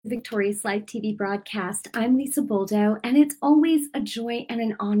Victorious Life TV broadcast. I'm Lisa Boldo, and it's always a joy and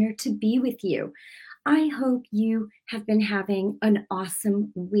an honor to be with you. I hope you have been having an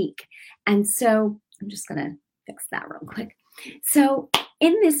awesome week. And so I'm just going to fix that real quick. So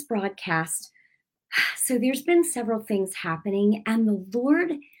in this broadcast, there's been several things happening, and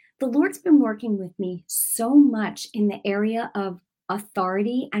the Lord's been working with me so much in the area of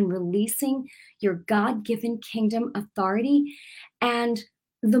authority and releasing your God-given kingdom authority. And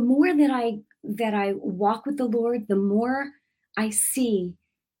the more that I walk with the Lord, the more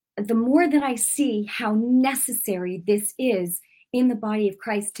that I see how necessary this is in the body of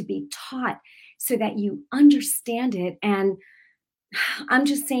Christ to be taught so that you understand it. And I'm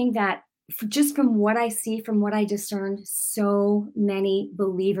just saying that just from what I see, from what I discern, so many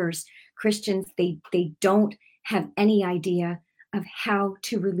believers, Christians, they don't have any idea of how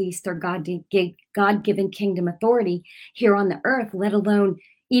to release their God-given kingdom authority here on the earth, let alone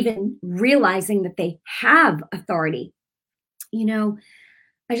even realizing that they have authority. You know,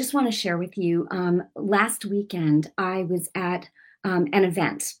 I just want to share with you, last weekend, I was at an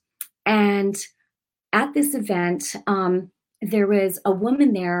event. And at this event, there was a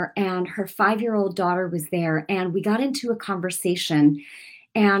woman there, and her 5-year-old daughter was there. And we got into a conversation.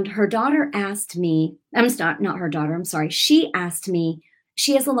 And her daughter asked me, not her daughter, I'm sorry. She asked me,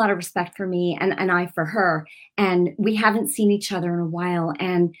 she has a lot of respect for me and I for her. And we haven't seen each other in a while.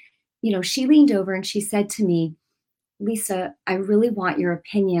 And, she leaned over and she said to me, Lisa, I really want your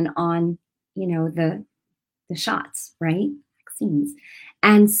opinion on, the shots, right? Vaccines.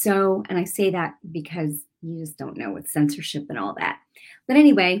 And I say that because you just don't know with censorship and all that. But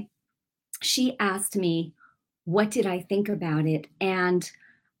anyway, she asked me, what did I think about it? And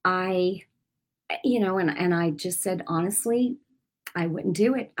I just said, honestly, I wouldn't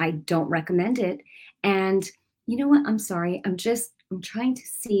do it. I don't recommend it. And you know what? I'm sorry. I'm trying to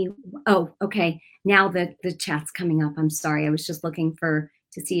see. Oh, okay. Now the chat's coming up. I'm sorry. I was just looking to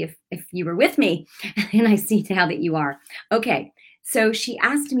see if you were with me. And I see now that you are. Okay. So she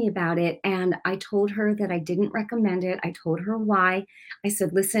asked me about it, and I told her that I didn't recommend it. I told her why. I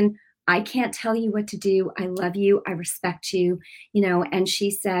said, listen, I can't tell you what to do. I love you. I respect you, and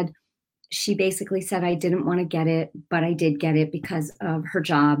she basically said, I didn't want to get it, but I did get it because of her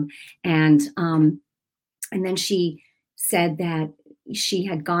job. And then she said that she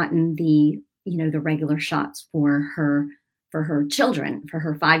had gotten the regular shots for her children, for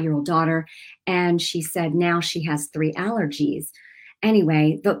her 5-year-old daughter. And she said now she has 3 allergies.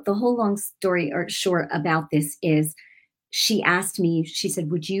 Anyway, the whole long story or short about this is, she asked me, she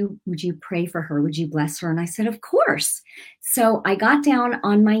said, would you pray for her? Would you bless her? And I said, of course. So I got down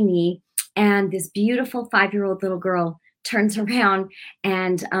on my knee, and this beautiful 5-year-old little girl turns around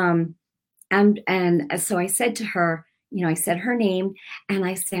and so I said to her, I said her name, and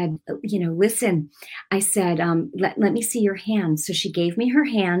I said, listen, I said, let me see your hand. So she gave me her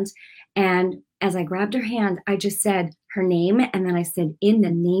hand. And as I grabbed her hand, I just said her name. And then I said, in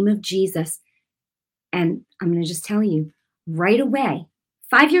the name of Jesus. And I'm going to just tell you, right away,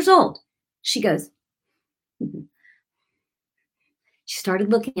 5 years old, she goes, she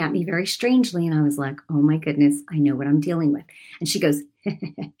started looking at me very strangely. And I was like, oh my goodness, I know what I'm dealing with. And she goes,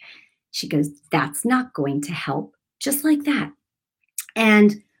 that's not going to help. Just like that.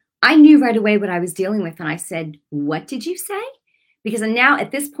 And I knew right away what I was dealing with. And I said, what did you say? Because now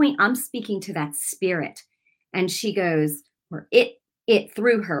at this point, I'm speaking to that spirit. And she goes, or it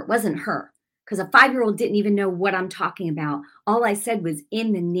through her. It wasn't her. Because a 5-year-old didn't even know what I'm talking about. All I said was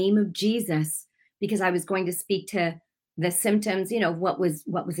in the name of Jesus, because I was going to speak to the symptoms, what was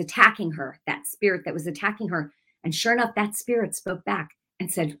attacking her, that spirit that was attacking her. And sure enough, that spirit spoke back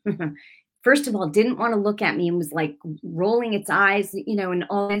and said, first of all, didn't want to look at me and was like rolling its eyes, and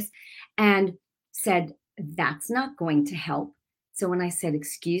all this, and said, that's not going to help. So when I said,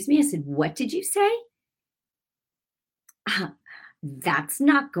 excuse me, I said, what did you say? That's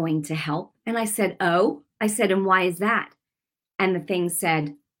not going to help. And I said, oh, and why is that? And the thing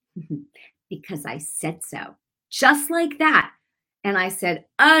said, because I said so. Just like that. And I said,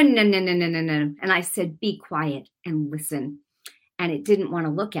 oh, no. And I said, be quiet and listen. And it didn't want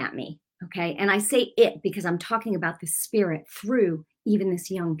to look at me. Okay. And I say it because I'm talking about the spirit through even this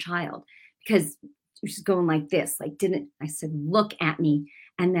young child, because she's going like this, I said, look at me.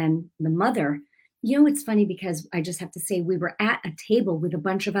 And then the mother, it's funny because I just have to say, we were at a table with a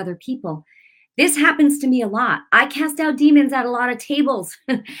bunch of other people. This happens to me a lot. I cast out demons at a lot of tables,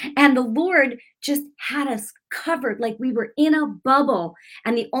 and the Lord just had us covered like we were in a bubble.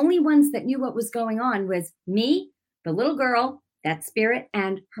 And the only ones that knew what was going on was me, the little girl, that spirit,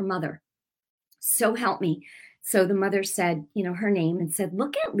 and her mother. So help me. So the mother said, her name and said,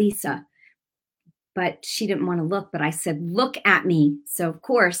 look at Lisa. But she didn't want to look, but I said, look at me. So of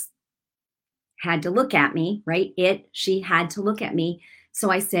course, had to look at me, right? She had to look at me. So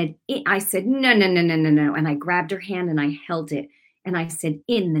I said, no, no, no, no, no, no. And I grabbed her hand and I held it. And I said,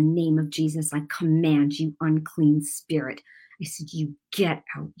 in the name of Jesus, I command you, unclean spirit. I said, you get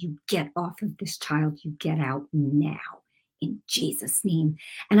out. You get off of this child. You get out now in Jesus' name.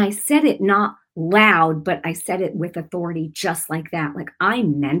 And I said it not loud, but I said it with authority, just like that. Like I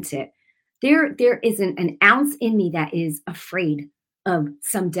meant it. There isn't an ounce in me that is afraid of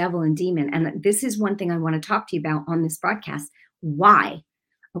some devil and demon. And this is one thing I want to talk to you about on this broadcast. Why?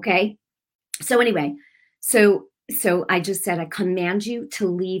 Okay. So anyway, so I just said, I command you to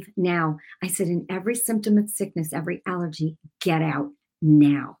leave now. I said, in every symptom of sickness, every allergy, get out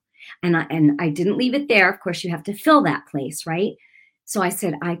now. And I didn't leave it there. Of course, you have to fill that place, right? So I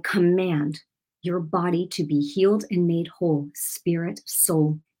said, I command your body to be healed and made whole, spirit,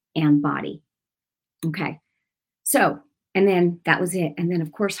 soul, and body. Okay. So, and then that was it. And then,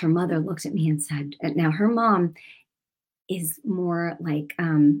 of course, her mother looked at me and said, now her mom is more like,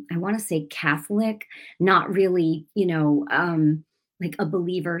 I want to say Catholic, not really, like a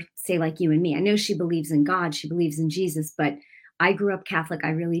believer, say like you and me. I know she believes in God, she believes in Jesus, but I grew up Catholic. I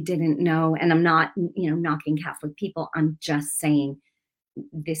really didn't know. And I'm not, knocking Catholic people. I'm just saying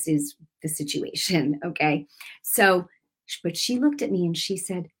this is the situation. Okay. So, but she looked at me and she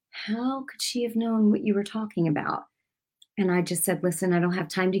said, how could she have known what you were talking about? And I just said, listen, I don't have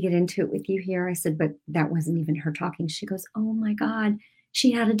time to get into it with you here. I said, but that wasn't even her talking. She goes, oh my God,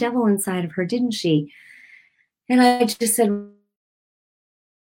 she had a devil inside of her, didn't she? And I just said,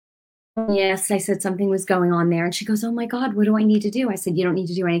 yes. I said something was going on there. And she goes, oh my God, what do I need to do? I said, you don't need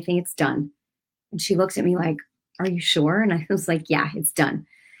to do anything. It's done. And she looks at me like, are you sure? And I was like, yeah, it's done.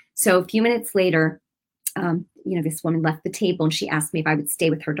 So a few minutes later, this woman left the table and she asked me if I would stay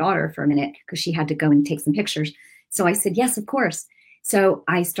with her daughter for a minute because she had to go and take some pictures. So I said, yes, of course. So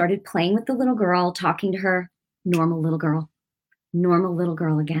I started playing with the little girl, talking to her, normal little girl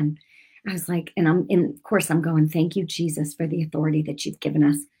again. I was like, of course I'm going, thank you, Jesus, for the authority that you've given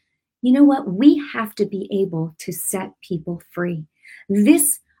us. You know what? We have to be able to set people free.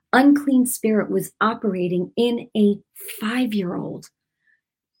 This unclean spirit was operating in a 5-year-old.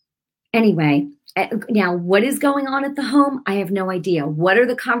 Anyway, now what is going on at the home? I have no idea. What are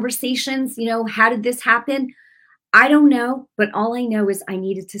the conversations? How did this happen? I don't know, but all I know is I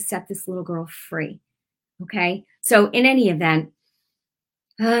needed to set this little girl free. Okay. So in any event,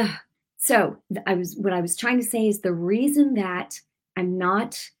 what I was trying to say is the reason that I'm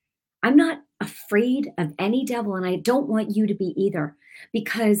not afraid of any devil, and I don't want you to be either,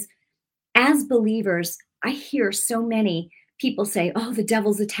 because as believers, I hear so many people say, oh, the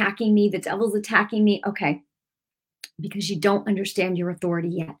devil's attacking me. The devil's attacking me. Okay. Because you don't understand your authority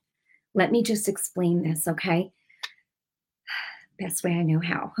yet. Let me just explain this. Okay. Best way I know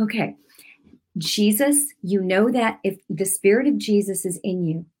how. Okay. Jesus, you know that if the spirit of Jesus is in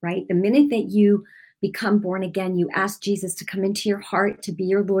you, right? The minute that you become born again, you ask Jesus to come into your heart to be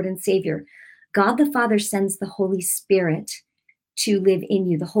your Lord and Savior. God the Father sends the Holy Spirit to live in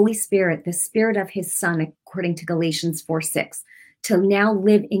you. The Holy Spirit, the spirit of his Son, according to Galatians 4:6, to now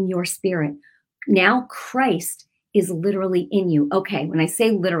live in your spirit. Now Christ is literally in you. Okay. When I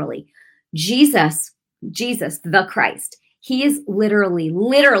say literally, Jesus, the Christ, he is literally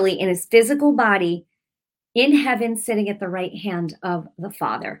in his physical body in heaven, sitting at the right hand of the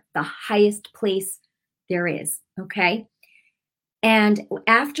Father, the highest place there is. Okay. And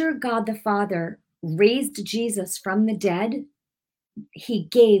after God the Father raised Jesus from the dead, he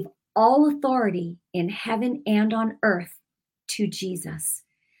gave all authority in heaven and on earth to Jesus.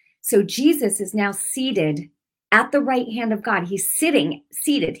 So Jesus is now seated at the right hand of God. He's seated.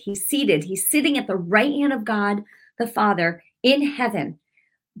 He's sitting at the right hand of God the Father in heaven.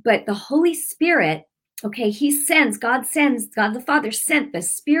 But the Holy Spirit, okay, God the Father sent the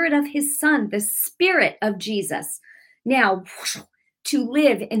spirit of his Son, the spirit of Jesus, now to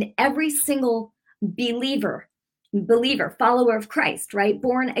live in every single believer, follower of Christ, right?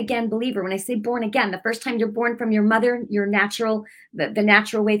 Born again believer. When I say born again, the first time you're born from your mother, your natural, the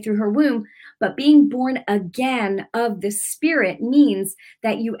natural way through her womb, but being born again of the Spirit means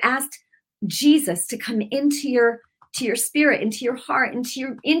that you asked Jesus to come into your spirit, into your heart,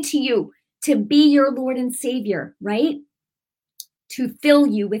 into you, to be your Lord and Savior, right? To fill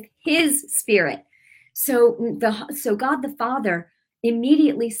you with his Spirit. So God the Father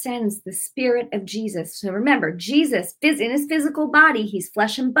immediately sends the spirit of Jesus. So remember, Jesus is in his physical body. He's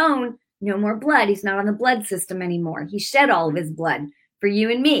flesh and bone, no more blood. He's not on the blood system anymore. He shed all of his blood for you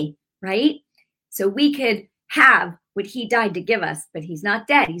and me, right? So we could have what he died to give us, but he's not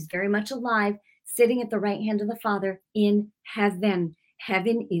dead. He's very much alive, sitting at the right hand of the Father in heaven.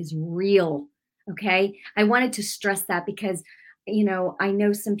 Heaven is real. Okay. I wanted to stress that because, I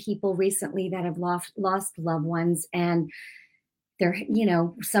know some people recently that have lost loved ones, and they're,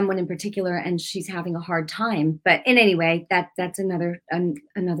 someone in particular, and she's having a hard time. But in any way, that's another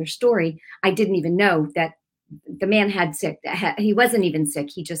story. I didn't even know that the man had sick. He wasn't even sick.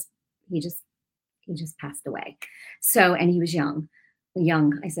 He just passed away. So, and he was young,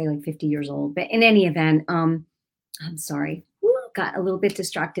 I say like 50 years old, but in any event, I'm sorry, got a little bit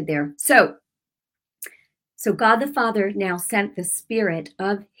distracted there. So God the Father now sent the Spirit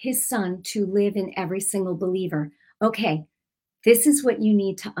of his Son to live in every single believer. Okay, this is what you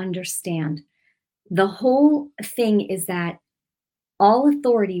need to understand. The whole thing is that all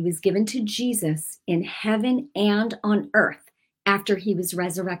authority was given to Jesus in heaven and on earth after he was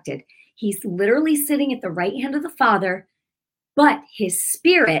resurrected. He's literally sitting at the right hand of the Father, but his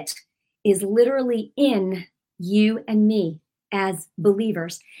Spirit is literally in you and me as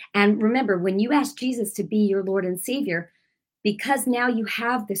believers. And remember, when you ask Jesus to be your Lord and Savior, because now you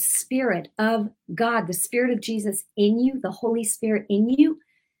have the Spirit of God, the Spirit of Jesus in you, the Holy Spirit in you,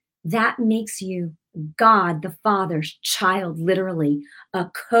 that makes you God the Father's child, literally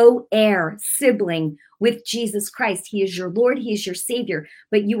a co-heir sibling with Jesus Christ. He is your Lord, he is your Savior,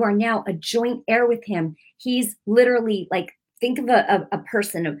 but you are now a joint heir with him. He's literally like, think of a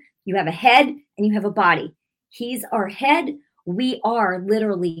person. You have a head and you have a body. He's our head. We are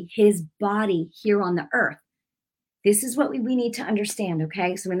literally his body here on the earth. This is what we need to understand,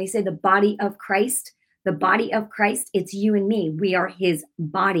 okay? So when they say the body of Christ, it's you and me. We are his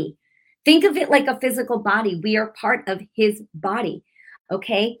body. Think of it like a physical body. We are part of his body,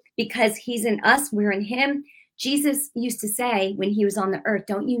 okay? Because he's in us, we're in him. Jesus used to say when he was on the earth,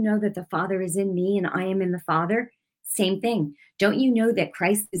 don't you know that the Father is in me and I am in the Father? Same thing. Don't you know that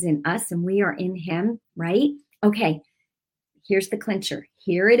Christ is in us and we are in him, right? Okay, here's the clincher.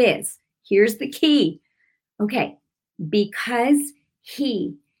 Here it is. Here's the key. Okay, because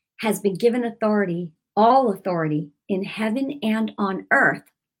he has been given authority, all authority in heaven and on earth,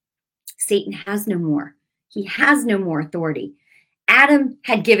 Satan has no more. He has no more authority. Adam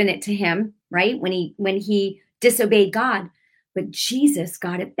had given it to him, right? When he disobeyed God, but Jesus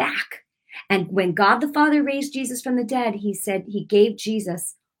got it back. And when God the Father raised Jesus from the dead, he said he gave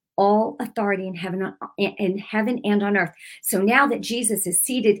Jesus all authority in heaven and on earth. So now that Jesus is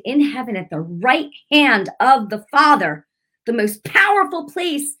seated in heaven at the right hand of the Father, the most powerful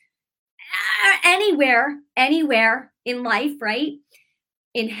place anywhere in life, right?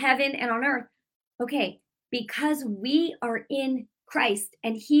 In heaven and on earth. Okay, because we are in Christ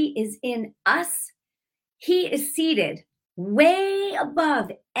and he is in us, he is seated way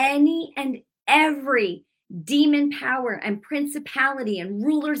above any and every demon power and principality and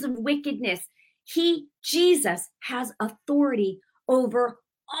rulers of wickedness. Jesus, has authority over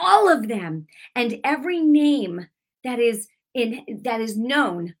all of them, and every name that is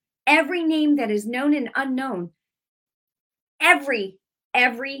known, every name that is known and unknown, everything.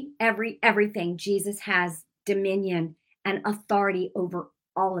 Jesus has dominion and authority over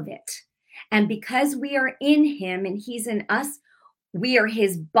all of it. And because we are in him and he's in us, we are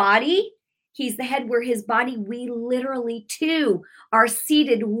his body. He's the head, we're his body. We literally too are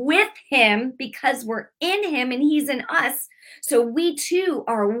seated with him because we're in him and he's in us. So we too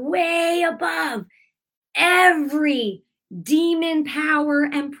are way above every demon power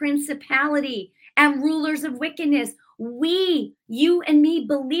and principality and rulers of wickedness. You and me,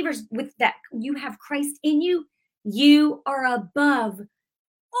 believers, with that, you have Christ in you. You are above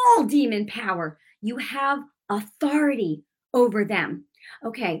all demon power. You have authority over them.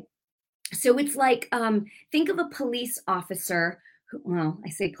 Okay, so it's like, think of a police officer. Well, I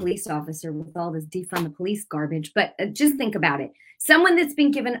say police officer with all this defund the police garbage, but just think about it. Someone that's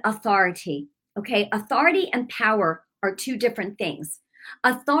been given authority. Okay, authority and power are two different things.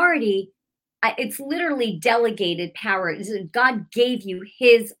 Authority, it's literally delegated power. God gave you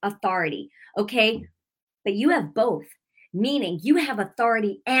his authority, okay? But you have both, meaning you have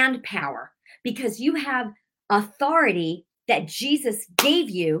authority and power because you have authority that Jesus gave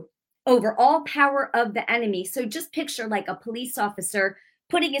you over all power of the enemy. So just picture like a police officer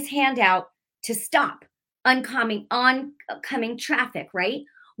putting his hand out to stop oncoming traffic, right?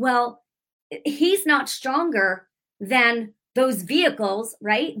 Well, he's not stronger than those vehicles,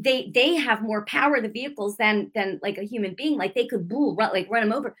 right? They have more power, the vehicles, than like a human being. Like they could run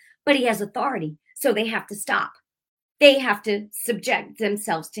him over, but he has authority. So they have to stop. They have to subject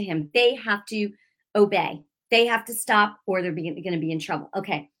themselves to him. They have to obey. They have to stop or they're going to be in trouble.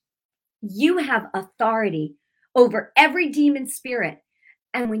 Okay. You have authority over every demon spirit.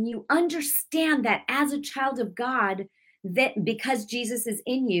 And when you understand that as a child of God, that because Jesus is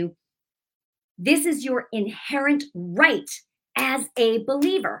in you, this is your inherent right as a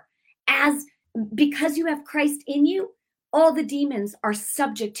believer. Because you have Christ in you, all the demons are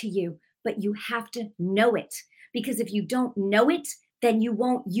subject to you, but you have to know it. Because if you don't know it, then you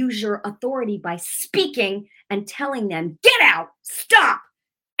won't use your authority by speaking and telling them, get out, stop,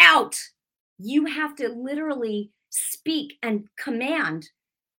 out. You have to literally speak and command,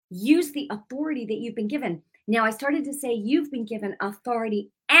 use the authority that you've been given. Now, I started to say you've been given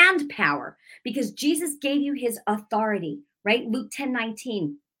authority and power because Jesus gave you his authority, right? Luke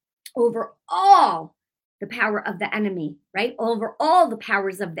 10:19, over all the power of the enemy, right? Over all the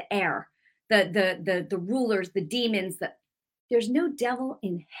powers of the air, the rulers, the demons. There's no devil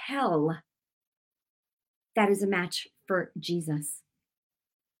in hell that is a match for Jesus.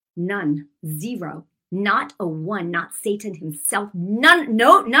 None, zero, not a one, not Satan himself,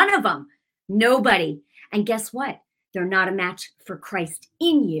 none of them, nobody. And guess what? They're not a match for Christ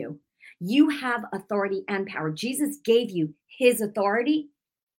in you. You have authority and power. Jesus gave you his authority,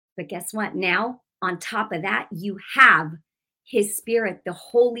 but guess what? Now, on top of that, you have his Spirit, the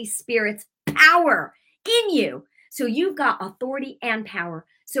Holy Spirit's power in you. So you've got authority and power.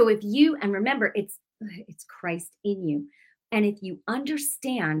 So if you, and remember, it's Christ in you. And if you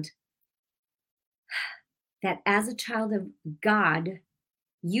understand that as a child of God,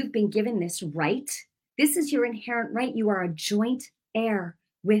 you've been given this right, this is your inherent right. You are a joint heir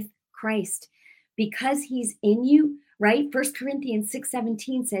with Christ because he's in you, right? 1 Corinthians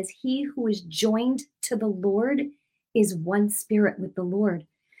 6:17 says, he who is joined to the Lord is one spirit with the Lord.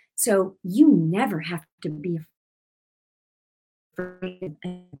 So you never have to be afraid of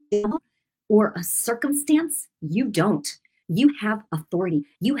a devil or a circumstance. You don't. You have authority.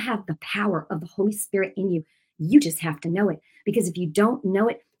 You have the power of the Holy Spirit in you. You just have to know it, because if you don't know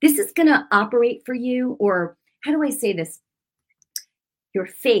it, this is going to operate for you. Or how do I say this? Your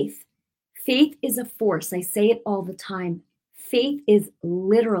faith. Faith is a force. I say it all the time. Faith is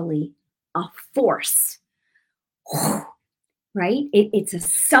literally a force, right? It's a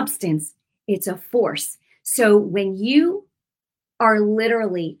substance. It's a force. So when you are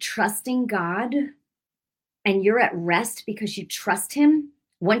literally trusting God and you're at rest because you trust him,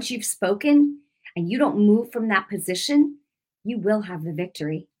 once you've spoken and you don't move from that position, you will have the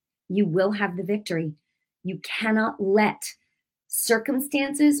victory. You will have the victory. You cannot let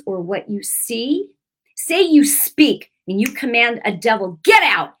circumstances or what you see, say you speak and you command a devil, get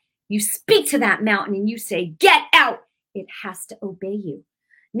out. You speak to that mountain and you say, get out. It has to obey you.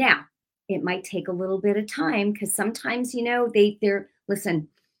 Now, it might take a little bit of time because sometimes, listen,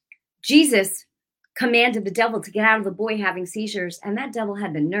 Jesus commanded the devil to get out of the boy having seizures, and that devil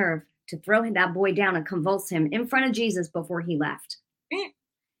had the nerve to throw that boy down and convulse him in front of Jesus before he left.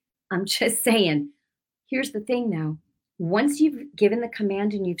 I'm just saying, here's the thing though. Once you've given the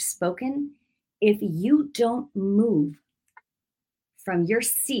command and you've spoken, if you don't move from your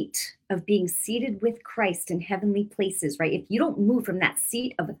seat of being seated with Christ in heavenly places, right? If you don't move from that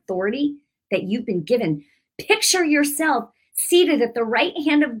seat of authority that you've been given, picture yourself seated at the right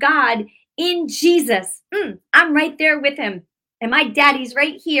hand of God in Jesus. I'm right there with him. And my daddy's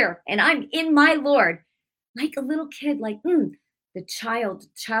right here. And I'm in my Lord. Like a little kid, the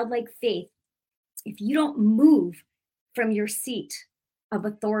childlike faith. If you don't move from your seat of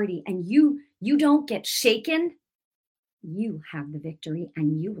authority and you don't get shaken, you have the victory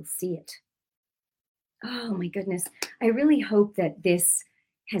and you will see it. Oh my goodness. I really hope that this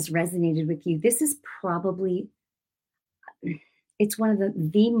has resonated with you. This is probably, it's one of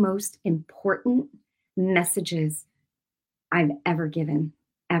the most important messages I've ever given,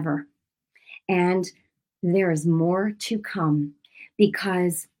 ever. And there is more to come,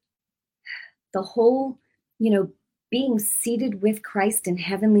 because the whole, being seated with Christ in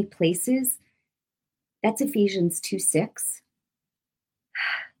heavenly places, that's Ephesians 2:6.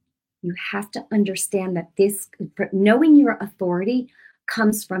 You have to understand that knowing your authority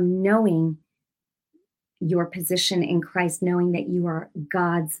comes from knowing your position in Christ, knowing that you are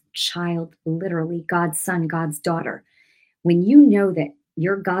God's child, literally God's son, God's daughter. When you know that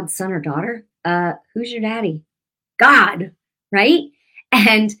you're God's son or daughter, who's your daddy? God, right?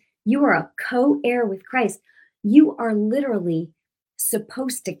 And you are a co-heir with Christ. You are literally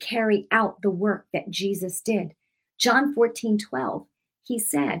supposed to carry out the work that Jesus did. John 14:12, he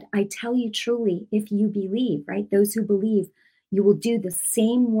said, I tell you truly, if you believe, right? Those who believe, you will do the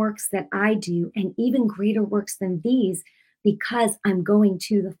same works that I do, and even greater works than these, because I'm going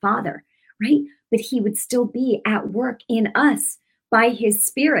to the Father, right? But he would still be at work in us by his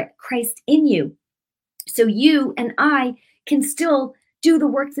Spirit, Christ in you. So you and I can still do the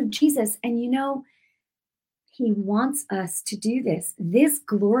works of Jesus. And he wants us to do this. This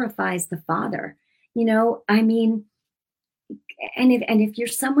glorifies the Father. I mean, and if you're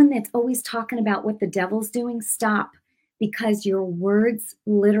someone that's always talking about what the devil's doing, stop, because your words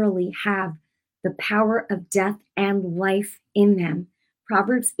literally have the power of death and life in them.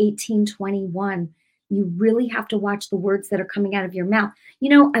 Proverbs 18:21. You really have to watch the words that are coming out of your mouth.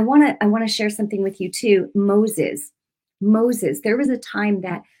 I want to share something with you too. Moses. There was a time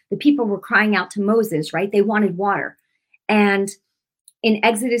that the people were crying out to Moses, right? They wanted water. And in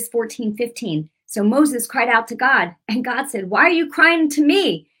Exodus 14:15, so Moses cried out to God, and God said, "Why are you crying to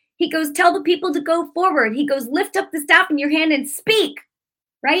me?" He goes, "Tell the people to go forward." He goes, "Lift up the staff in your hand and speak,"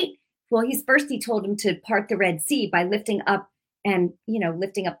 right? Well, he told him to part the Red Sea by lifting up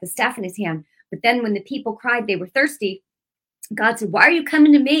the staff in his hand. But then when the people cried, they were thirsty. God said, "Why are you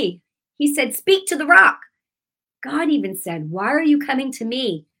coming to me?" He said, "Speak to the rock." God even said, "Why are you coming to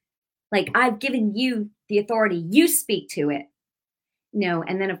me? Like, I've given you the authority. You speak to it." No,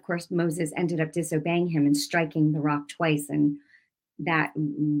 and then of course Moses ended up disobeying him and striking the rock twice, and that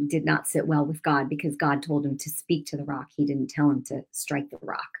did not sit well with God, because God told him to speak to the rock. He didn't tell him to strike the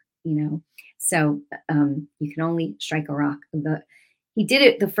rock. So you can only strike a rock. He did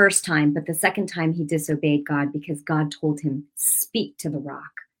it the first time, but the second time he disobeyed God, because God told him, speak to the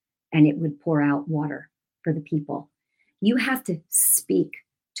rock, and it would pour out water for the people. You have to speak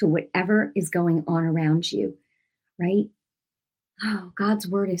to whatever is going on around you, right? Oh, God's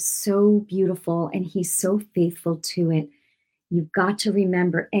word is so beautiful, and he's so faithful to it. You've got to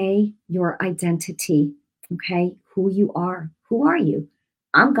remember, your identity, okay? Who you are. Who are you?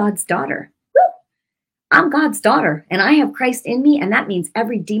 I'm God's daughter. Woo! I'm God's daughter, and I have Christ in me, and that means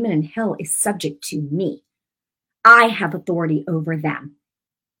every demon in hell is subject to me. I have authority over them.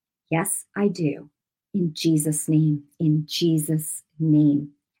 Yes, I do. In Jesus' name. In Jesus'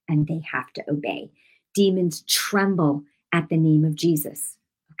 name. And they have to obey. Demons tremble at the name of Jesus.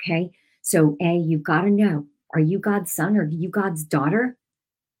 Okay? So, you've got to know, are you God's son or are you God's daughter?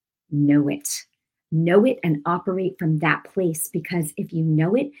 Know it. Know it and operate from that place, because if you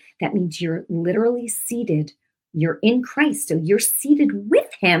know it, that means you're literally seated. You're in Christ. So you're seated with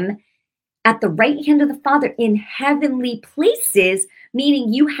him at the right hand of the Father in heavenly places,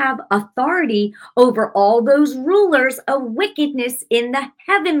 meaning you have authority over all those rulers of wickedness in the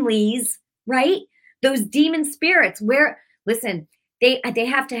heavenlies, right? Those demon spirits listen, they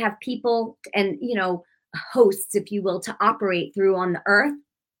have to have people and, hosts, if you will, to operate through on the earth.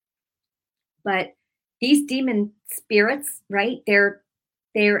 But these demon spirits, right?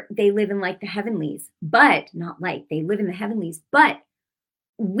 They live in like the heavenlies, but not like they live in the heavenlies, but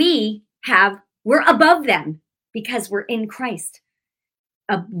we're above them because we're in Christ,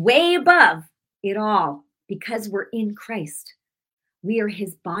 way above it all, because we're in Christ. We are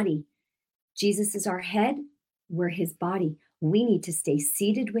his body. Jesus is our head. We're his body. We need to stay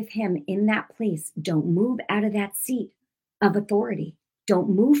seated with him in that place. Don't move out of that seat of authority. Don't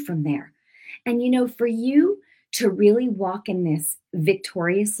move from there. And for you to really walk in this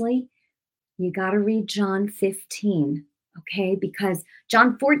victoriously, you got to read John 15. Okay, because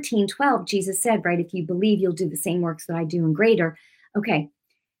John 14:12, Jesus said, right, if you believe, you'll do the same works that I do and greater. Okay,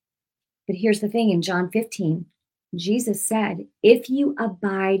 but here's the thing, in John 15, Jesus said, if you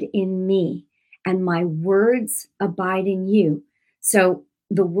abide in me and my words abide in you. So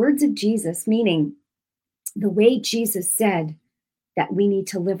the words of Jesus, meaning the way Jesus said that we need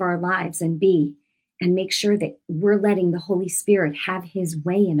to live our lives and be, and make sure that we're letting the Holy Spirit have his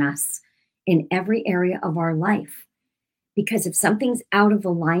way in us in every area of our life. Because if something's out of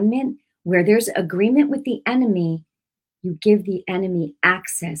alignment, where there's agreement with the enemy, you give the enemy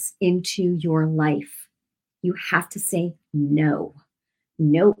access into your life. You have to say no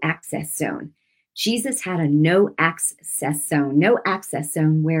access zone. Jesus had a no access zone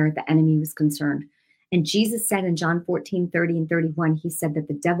where the enemy was concerned. And Jesus said in John 14:30 and 31, he said that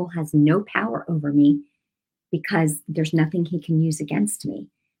the devil has no power over me, because there's nothing he can use against me,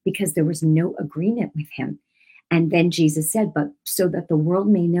 because there was no agreement with him. And then Jesus said, but so that the world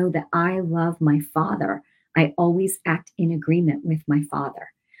may know that I love my Father, I always act in agreement with my Father.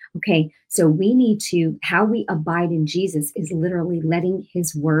 Okay, so we need to, how we abide in Jesus is literally letting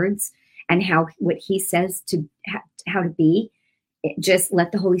his words and what he says to how to be, just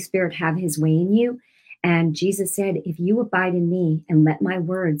let the Holy Spirit have his way in you. And Jesus said, if you abide in me and let my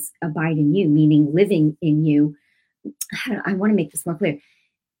words abide in you, meaning living in you, I want to make this more clear.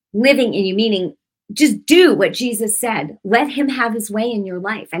 Living in you, meaning just do what Jesus said. Let him have his way in your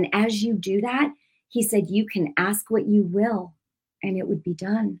life. And as you do that, he said, you can ask what you will and it would be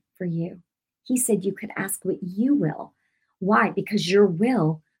done for you. He said you could ask what you will. Why? Because your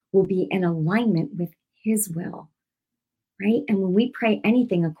will be in alignment with his will, right? And when we pray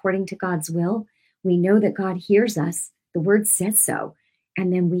anything according to God's will, we know that God hears us. The word says so.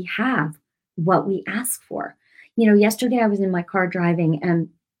 And then we have what we ask for. Yesterday I was in my car driving and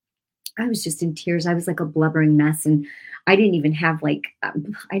I was just in tears. I was like a blubbering mess. And I didn't even have I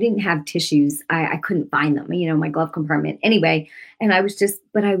didn't have tissues. I couldn't find them, my glove compartment. Anyway, and I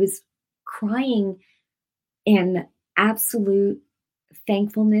was crying in absolute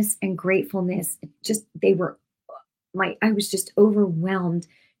thankfulness and gratefulness. I was just overwhelmed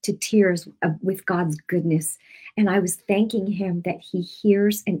to tears with God's goodness. And I was thanking him that he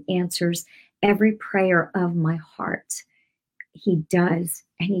hears and answers every prayer of my heart. He does,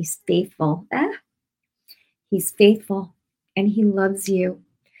 and he's faithful. He's faithful, and he loves you.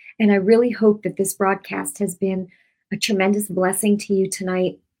 And I really hope that this broadcast has been a tremendous blessing to you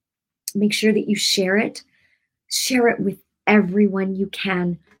tonight. Make sure that you share it. Share it with everyone you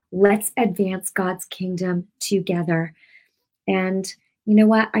can. Let's advance God's kingdom together. And you know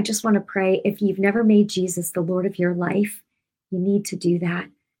what? I just want to pray. If you've never made Jesus the Lord of your life, you need to do that,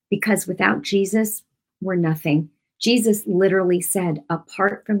 because without Jesus, we're nothing. Jesus literally said,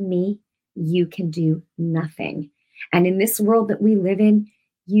 apart from me, you can do nothing. And in this world that we live in,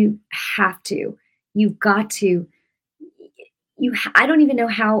 you've got to. I don't even know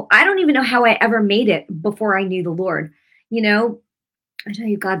how I ever made it before I knew the Lord. I tell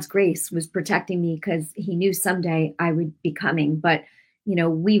you, God's grace was protecting me because he knew someday I would be coming. But,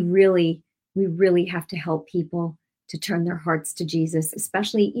 we really have to help people to turn their hearts to Jesus,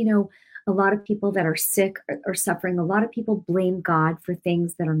 especially, a lot of people that are sick or suffering. A lot of people blame God for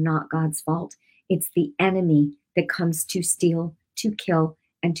things that are not God's fault. It's the enemy that comes to steal, to kill,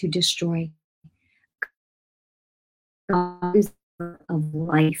 and to destroy. God is of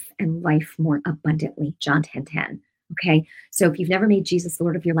life and life more abundantly. John 10:10. Okay. So if you've never made Jesus the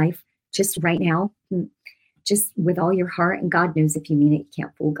Lord of your life, just right now, just with all your heart, and God knows if you mean it, you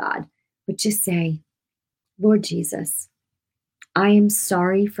can't fool God, but just say, Lord Jesus, I am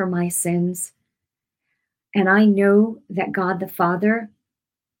sorry for my sins. And I know that God the Father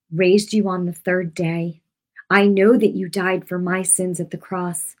raised you on the third day. I know that you died for my sins at the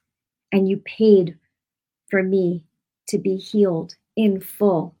cross, and you paid for me to be healed in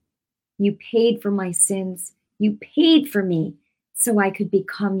full. You paid for my sins. You paid for me so I could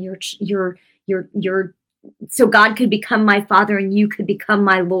become so God could become my Father and you could become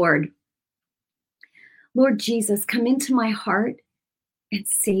my Lord. Lord Jesus, come into my heart and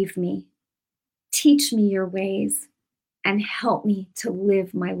save me. Teach me your ways and help me to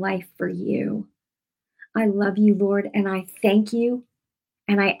live my life for you. I love you, Lord, and I thank you.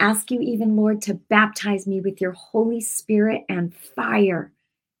 And I ask you even, Lord, to baptize me with your Holy Spirit and fire.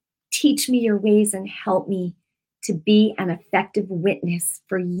 Teach me your ways and help me to be an effective witness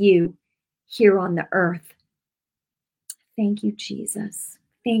for you here on the earth. Thank you, Jesus.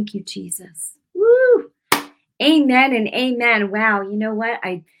 Thank you, Jesus. Woo! Amen and amen. Wow, you know what?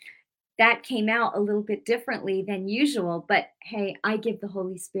 That came out a little bit differently than usual, but hey, I give the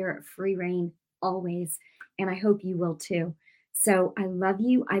Holy Spirit free rein always, and I hope you will too. So I love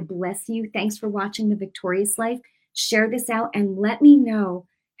you. I bless you. Thanks for watching The Victorious Life. Share this out and let me know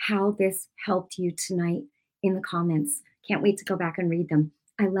how this helped you tonight in the comments. Can't wait to go back and read them.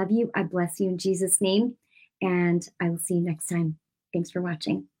 I love you. I bless you in Jesus' name, and I will see you next time. Thanks for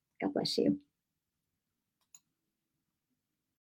watching. God bless you.